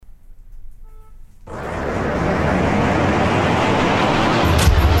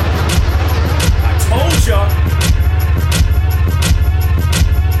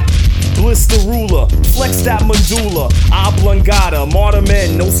Flex that medulla, oblongata, martyr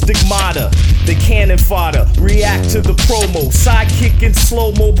men, no stigmata. The cannon fodder, react to the promo. Sidekick in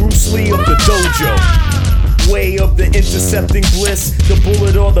slow-mo, Bruce Lee of the dojo. Way of the intercepting bliss, the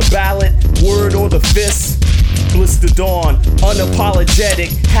bullet or the ballot, word or the fist. Bliss the dawn,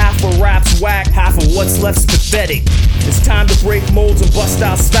 unapologetic. Half of rap's whack, half of what's left's pathetic. It's time to break molds and bust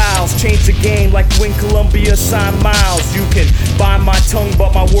out styles. Change the game like when Columbia signed Miles. You can bind my tongue,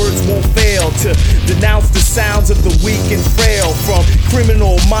 but my words won't fail to denounce the sounds of the weak and frail. From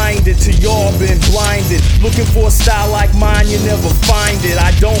criminal minded to y'all been blinded. Looking for a style like mine, you never find it.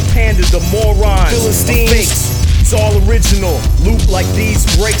 I don't pander to morons, Philistines. It's all original, loop like these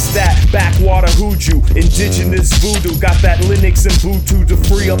breaks that backwater hoodoo. Indigenous voodoo, got that Linux and Ubuntu to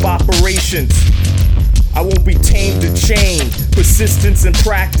free up operations. I won't be tamed or chained, persistence and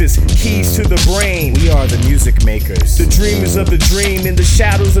practice, keys to the brain. We are the music makers, the dreamers of the dream, in the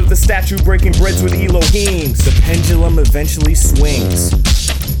shadows of the statue breaking breads with Elohims. The pendulum eventually swings.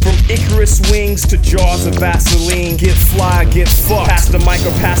 From Icarus wings to jars of Vaseline. Get fly, get fucked. Pass the mic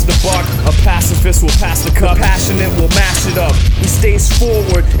or pass the buck. A pacifist will pass the cup. The passionate will mash it up. We stays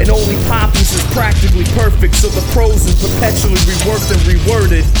forward, and only Poppins is practically perfect. So the prose is perpetually reworked and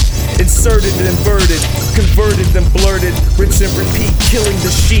reworded. Inserted and inverted, converted and blurted. Rinse and repeat, killing the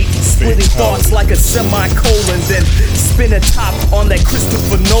sheep. Splitting thoughts like a semicolon. Then spin a top on that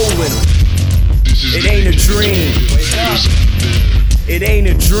Christopher Nolan. It ain't a dream. Wake up. It ain't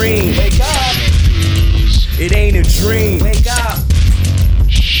a dream. Wake up. It ain't a dream. Wake up.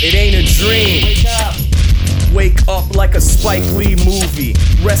 It ain't a dream. Wake up. Wake up like a Spike Lee movie.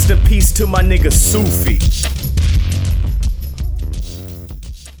 Rest in peace to my nigga Sufi.